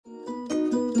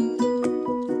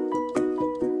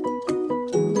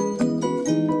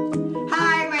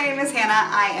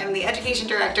I am the Education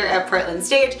Director at Portland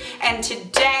Stage, and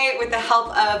today, with the help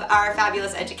of our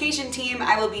fabulous education team,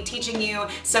 I will be teaching you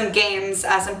some games,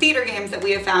 some theater games that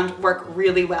we have found work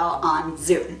really well on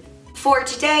Zoom. For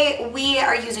today, we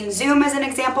are using Zoom as an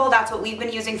example. That's what we've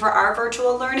been using for our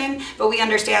virtual learning, but we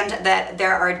understand that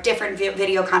there are different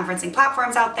video conferencing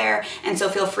platforms out there, and so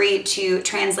feel free to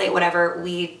translate whatever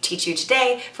we teach you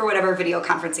today for whatever video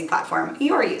conferencing platform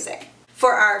you're using.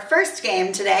 For our first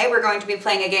game today, we're going to be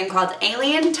playing a game called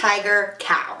Alien, Tiger,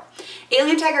 Cow.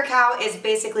 Alien, Tiger, Cow is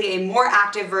basically a more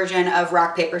active version of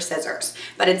rock, paper, scissors.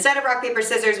 But instead of rock, paper,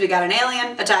 scissors, we got an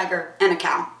alien, a tiger, and a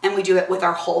cow. And we do it with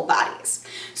our whole bodies.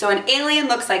 So an alien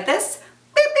looks like this.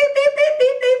 Beep, beep, beep, beep,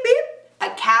 beep, beep, beep. A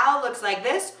cow looks like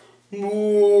this.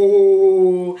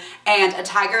 Moo. And a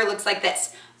tiger looks like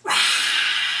this. Rah.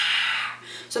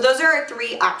 So those are our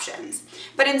three options.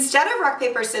 But instead of rock,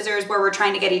 paper, scissors, where we're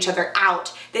trying to get each other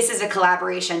out, this is a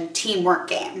collaboration teamwork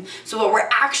game. So what we're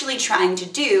actually trying to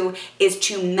do is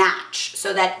to match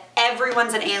so that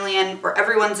everyone's an alien, or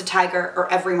everyone's a tiger, or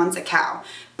everyone's a cow.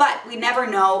 But we never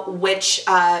know which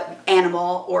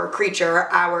animal or creature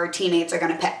our teammates are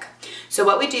gonna pick. So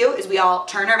what we do is we all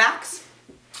turn our backs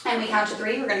and we count to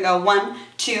three. We're gonna go 1,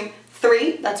 2,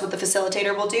 3. That's what the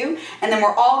facilitator will do. And then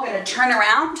we're all gonna turn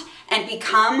around and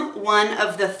become one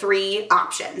of the three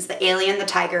options, the alien, the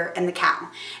tiger, and the cow.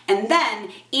 And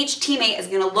then each teammate is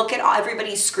gonna look at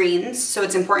everybody's screens, so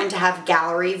it's important to have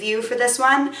gallery view for this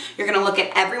one. You're gonna look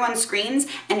at everyone's screens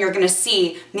and you're gonna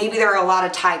see maybe there are a lot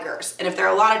of tigers. And if there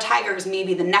are a lot of tigers,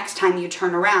 maybe the next time you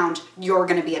turn around, you're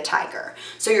gonna be a tiger.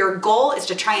 So your goal is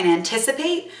to try and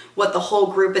anticipate what the whole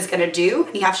group is gonna do.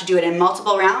 And you have to do it in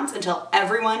multiple rounds until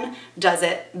everyone does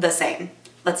it the same.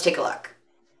 Let's take a look.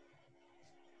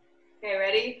 Okay,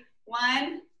 ready?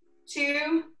 1,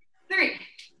 2, 3.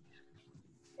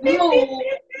 No.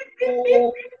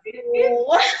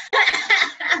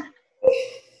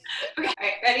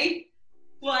 Okay, ready?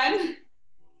 1,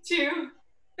 2,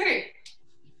 3.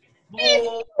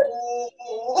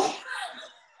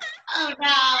 Oh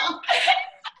no.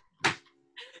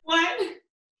 1,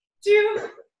 2,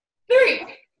 3.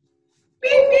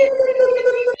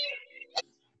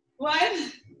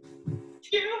 1,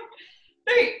 2,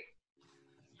 3.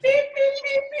 Beep, beep,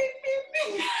 beep, beep, beep,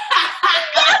 beep.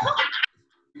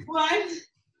 1,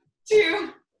 2,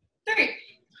 3. Beep,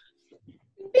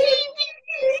 beep,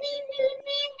 beep,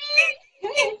 beep,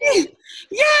 beep, beep.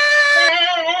 Yay!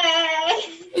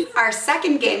 Our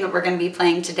second game that we're going to be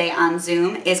playing today on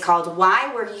Zoom is called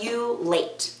Why Were You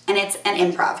Late? And it's an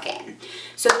improv game.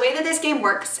 So the way that this game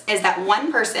works is that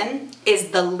one person is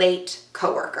the late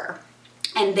coworker.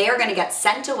 And they are going to get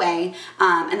sent away,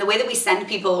 and the way that we send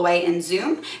people away in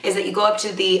Zoom is that you go up to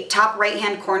the top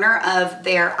right-hand corner of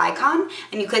their icon,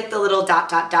 and you click the little dot,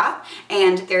 dot, dot,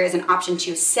 and there is an option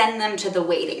to send them to the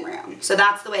waiting room. So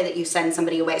that's the way that you send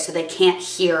somebody away, so they can't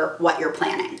hear what you're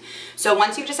planning. So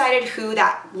once you've decided who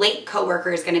that late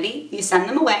coworker is going to be, you send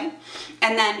them away,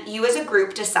 and then you as a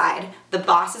group decide. The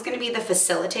boss is going to be the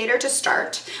facilitator to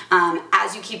start.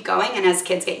 As you keep going and as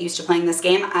kids get used to playing this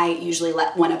game, I usually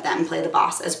let one of them play the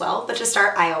boss as well, but to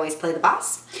start, I always play the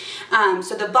boss.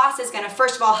 So the boss is going to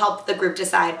first of all help the group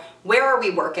decide where are we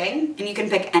working, and you can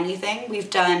pick anything. We've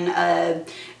done a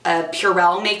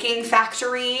Purell making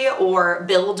factory or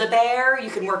Build-A-Bear. You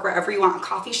can work wherever you want, a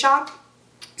coffee shop.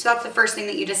 So that's the first thing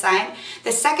that you decide.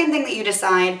 The second thing that you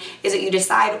decide is that you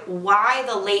decide why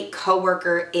the late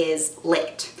coworker is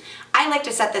late. I like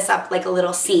to set this up like a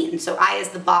little scene. So I, as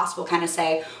the boss, will kind of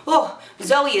say, oh,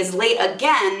 Zoe is late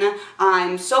again.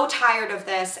 I'm so tired of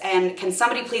this, and can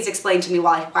somebody please explain to me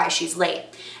why she's late?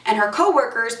 And her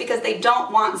coworkers, because they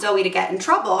don't want Zoe to get in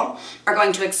trouble, are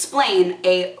going to explain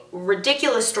a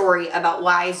ridiculous story about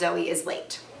why Zoe is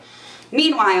late.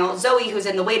 Meanwhile, Zoe, who's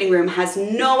in the waiting room, has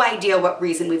no idea what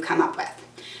reason we've come up with.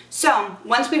 So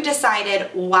once we've decided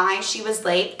why she was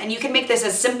late, and you can make this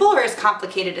as simple or as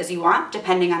complicated as you want,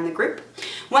 depending on the group.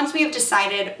 Once we have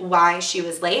decided why she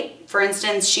was late, for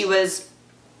instance, she ran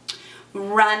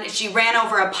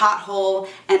over a pothole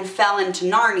and fell into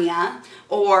Narnia,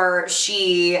 or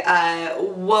she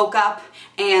woke up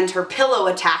and her pillow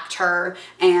attacked her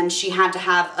and she had to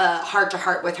have a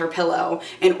heart-to-heart with her pillow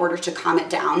in order to calm it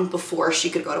down before she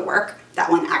could go to work. That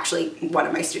one actually one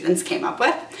of my students came up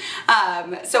with.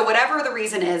 So whatever the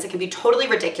reason is, it can be totally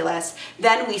ridiculous.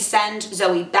 Then we send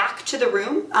Zoe back to the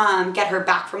room, get her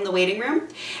back from the waiting room,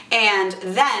 and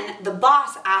then the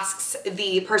boss asks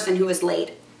the person who is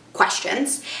late,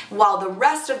 questions, while the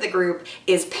rest of the group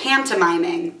is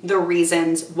pantomiming the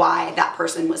reasons why that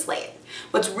person was late.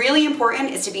 What's really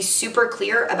important is to be super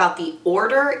clear about the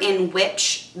order in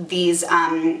which these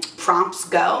prompts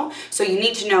go. So you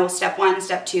need to know step 1,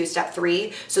 step 2, step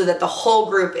 3, so that the whole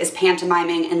group is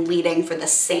pantomiming and leading for the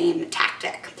same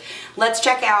tactic. Let's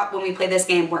check out when we play this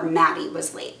game where Maddie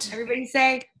was late. Everybody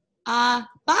say, bye,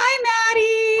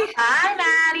 Maddie. Hi,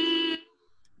 Maddie.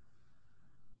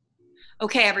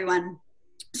 Okay, everyone.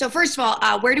 So first of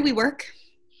all, where do we work?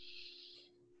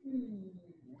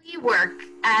 We work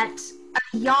at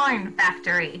a yarn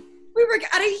factory. We work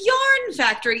at a yarn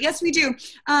factory. Yes, we do.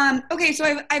 Okay,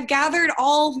 so I've gathered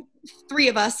all 3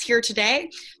 of us here today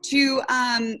to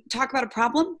talk about a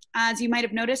problem. As you might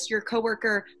have noticed, your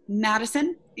coworker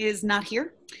Madison is not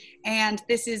here, and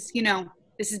this is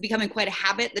becoming quite a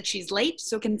habit that she's late.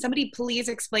 So can somebody please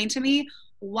explain to me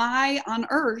why on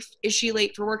earth is she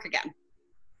late for work again?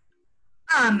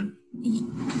 Of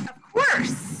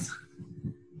course.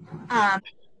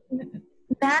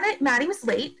 Maddie was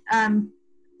late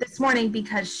this morning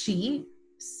because she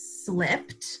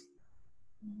slipped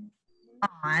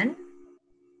on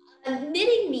a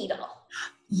knitting needle.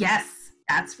 Yes,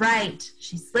 that's right.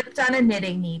 She slipped on a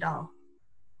knitting needle.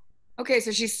 Okay,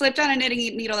 so she slipped on a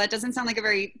knitting needle. That doesn't sound like a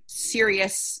very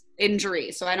serious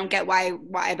injury, so I don't get why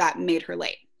that made her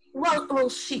late. Well,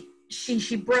 she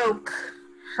broke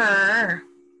her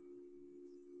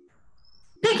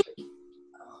pinky.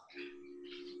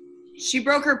 She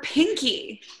broke her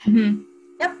pinky. Mm-hmm.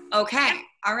 Yep. Okay.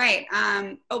 All right.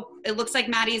 It looks like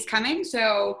Maddie's coming.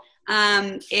 So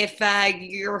if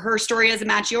her story doesn't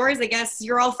match yours, I guess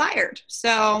you're all fired.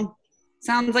 So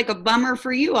sounds like a bummer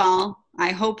for you all.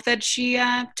 I hope that she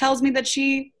tells me that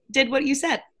she did what you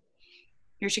said.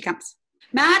 Here she comes.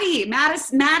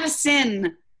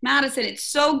 Madison, it's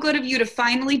so good of you to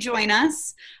finally join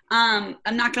us. I'm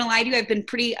not gonna lie to you, I've been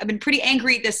pretty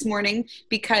angry this morning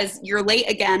because you're late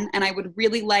again, and I would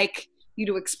really like you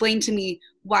to explain to me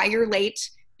why you're late,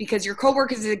 because your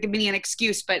coworkers are giving me an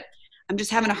excuse, but I'm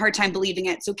just having a hard time believing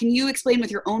it. So can you explain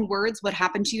with your own words what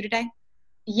happened to you today?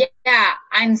 Yeah,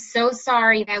 I'm so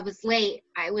sorry I was late.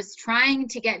 I was trying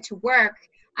to get to work.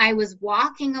 I was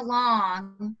walking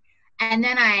along, and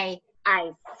then I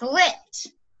slipped.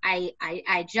 I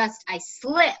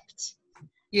slipped.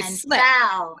 You and slipped.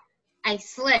 fell. I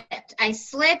slipped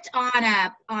on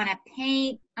a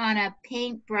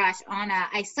paintbrush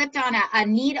I slipped on a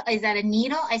needle. Is that a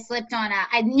needle? I slipped on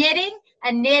a knitting.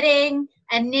 I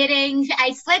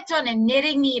slipped on a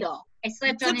knitting needle. I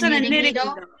slipped on a knitting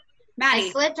needle. Maddie. I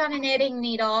slipped on a knitting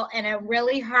needle and it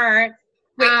really hurt.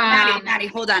 Wait, Maddie,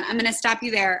 hold on. I'm going to stop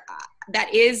you there.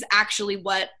 That is actually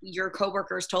what your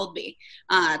coworkers told me,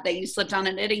 that you slipped on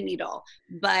a knitting needle.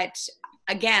 But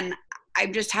again,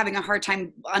 I'm just having a hard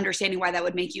time understanding why that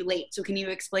would make you late. So can you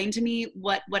explain to me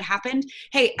what happened?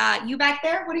 Hey, you back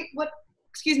there?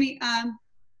 Excuse me,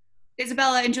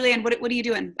 Isabella and Julianne, what are you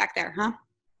doing back there, huh?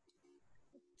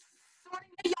 Sorting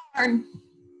the yarn.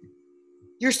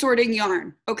 You're sorting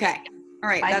yarn. Okay. All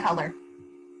right. By color.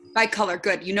 By color.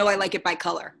 Good. You know I like it by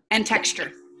color and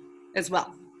texture as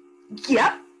well.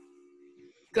 Yep.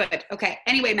 Good. Okay.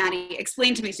 Anyway, Maddie,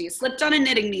 explain to me. So you slipped on a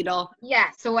knitting needle. Yeah.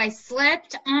 So I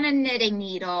slipped on a knitting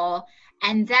needle,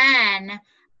 and then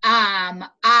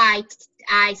I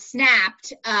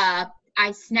snapped. I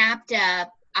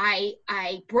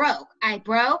broke a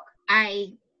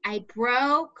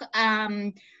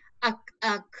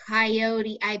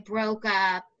coyote.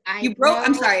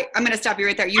 I'm sorry. I'm going to stop you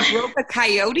right there. You broke a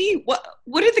coyote?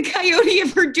 What did the coyote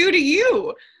ever do to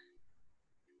you?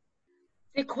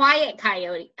 The quiet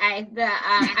coyote. I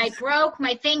broke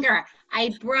my finger.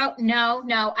 I broke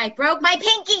my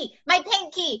pinky.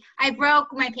 I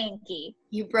broke my pinky.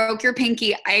 You broke your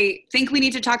pinky. I think we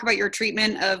need to talk about your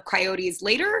treatment of coyotes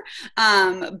later.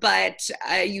 But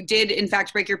you did in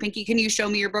fact break your pinky. Can you show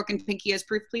me your broken pinky as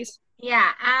proof, please?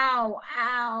 Yeah. Ow.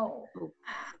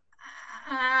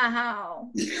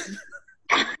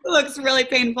 It looks really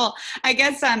painful. I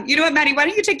guess, you know what, Maddie, why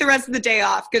don't you take the rest of the day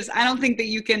off? Because I don't think that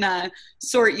you can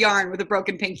sort yarn with a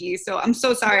broken pinky. So I'm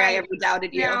so sorry I ever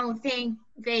doubted you. No, thank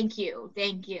you.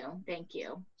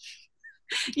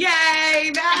 Yay,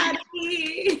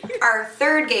 Maddie! Our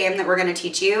third game that we're going to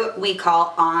teach you, we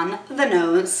call On the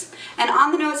Nose. And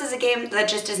On the Nose is a game that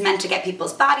just is meant to get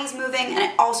people's bodies moving, and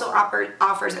it also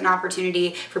offers an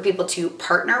opportunity for people to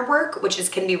partner work,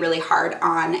 which can be really hard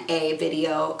on a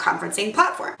video conferencing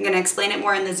platform. I'm going to explain it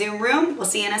more in the Zoom room. We'll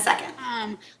see you in a second.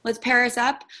 let's pair us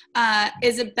up.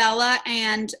 Isabella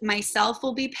and myself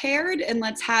will be paired, and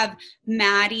let's have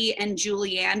Maddie and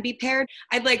Julianne be paired.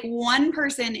 I'd like one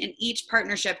person in each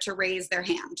partnership to raise their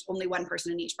hand. Only one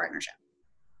person in each partnership.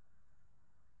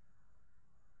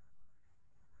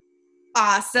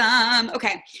 Awesome.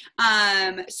 Okay.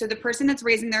 So the person that's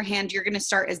raising their hand, you're going to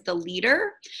start as the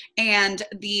leader, and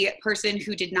the person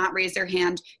who did not raise their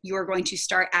hand, you're going to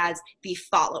start as the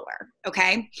follower.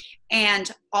 Okay. And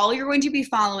all you're going to be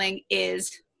following is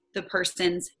the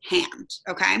person's hand.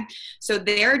 Okay. So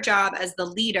their job as the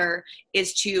leader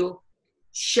is to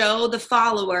show the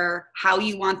follower how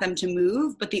you want them to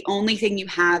move, but the only thing you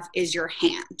have is your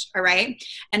hand. All right.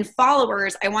 And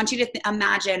followers, I want you to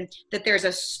imagine that there's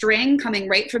a string coming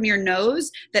right from your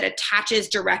nose that attaches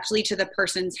directly to the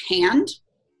person's hand.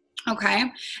 Okay.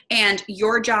 And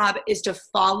your job is to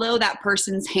follow that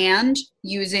person's hand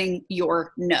using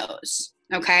your nose.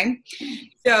 Okay.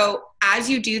 So as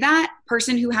you do that,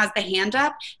 person who has the hand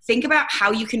up, think about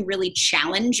how you can really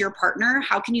challenge your partner.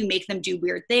 How can you make them do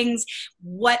weird things?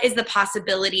 What is the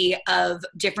possibility of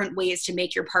different ways to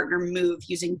make your partner move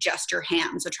using just your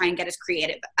hand? So try and get as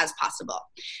creative as possible.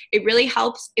 It really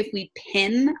helps if we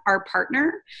pin our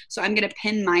partner. So I'm going to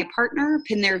pin my partner,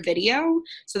 pin their video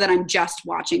so that I'm just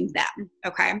watching them.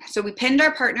 Okay. So we pinned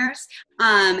our partners,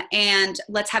 and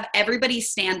let's have everybody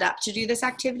stand up to do this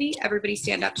activity. Everybody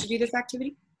stand up to do this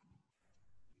activity.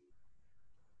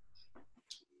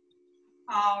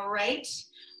 All right.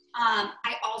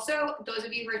 I also, those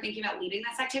of you who are thinking about leading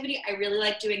this activity, I really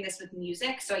like doing this with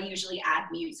music. So I usually add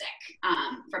music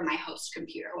from my host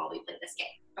computer while we play this game.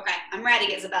 Okay, I'm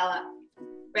ready, Isabella.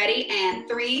 Ready? And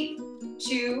 3,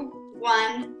 2,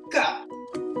 1, go.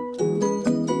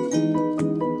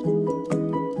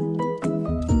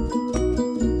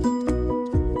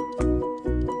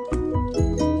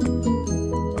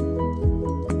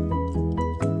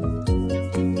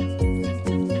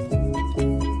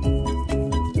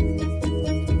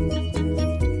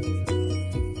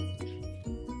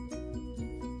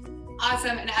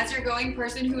 Awesome. And as you're going,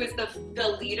 person who is the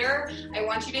leader, I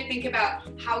want you to think about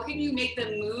how can you make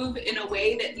them move in a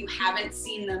way that you haven't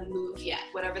seen them move yet,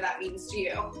 whatever that means to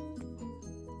you.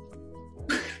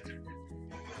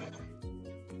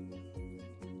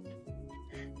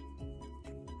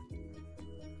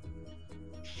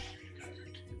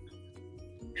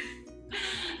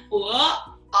 Whoa,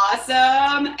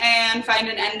 awesome. And find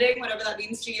an ending, whatever that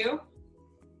means to you.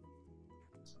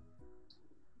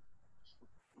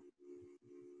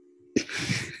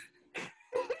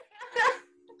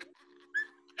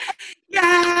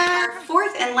 Yeah. Our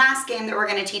fourth and last game that we're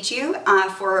going to teach you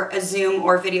for a Zoom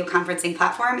or video conferencing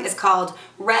platform is called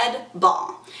Red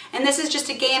Ball. And this is just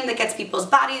a game that gets people's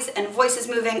bodies and voices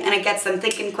moving, and it gets them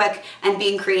thinking quick and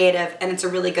being creative, and it's a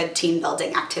really good team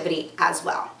building activity as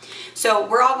well. So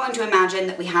we're all going to imagine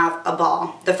that we have a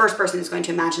ball. The first person is going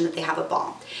to imagine that they have a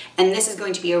ball, and this is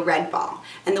going to be a red ball.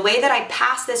 And the way that I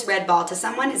pass this red ball to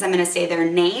someone is I'm going to say their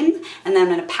name, and then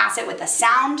I'm going to pass it with a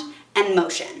sound and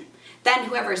motion. Then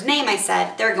whoever's name I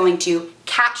said, they're going to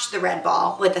catch the red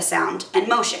ball with a sound and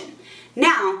motion.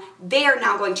 Now, they are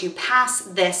now going to pass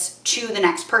this to the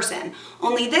next person.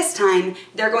 Only this time,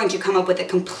 they're going to come up with a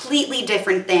completely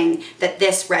different thing that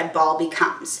this red ball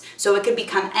becomes. So it could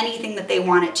become anything that they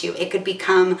want it to. It could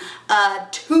become a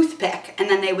toothpick, and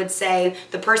then they would say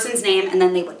the person's name, and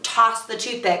then they would toss the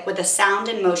toothpick with a sound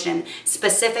and motion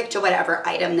specific to whatever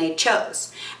item they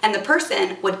chose. And the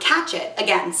person would catch it,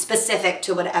 again, specific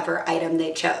to whatever item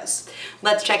they chose.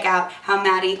 Let's check out how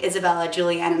Maddie, Isabella,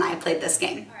 Julianne, and I played this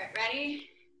game. All right, ready?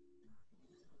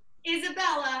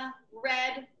 Isabella,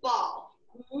 red ball.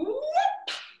 Whoop.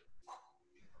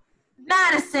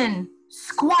 Madison,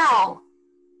 squall.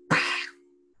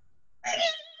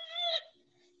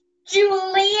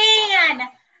 Julianne,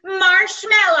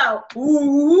 marshmallow.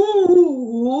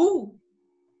 Ooh.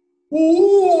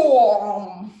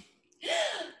 Ooh.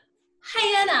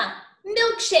 Hyanna,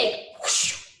 milkshake.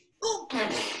 Oh,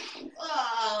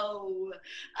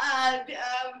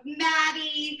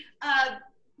 Maddie,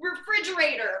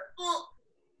 refrigerator.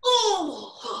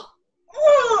 Oh.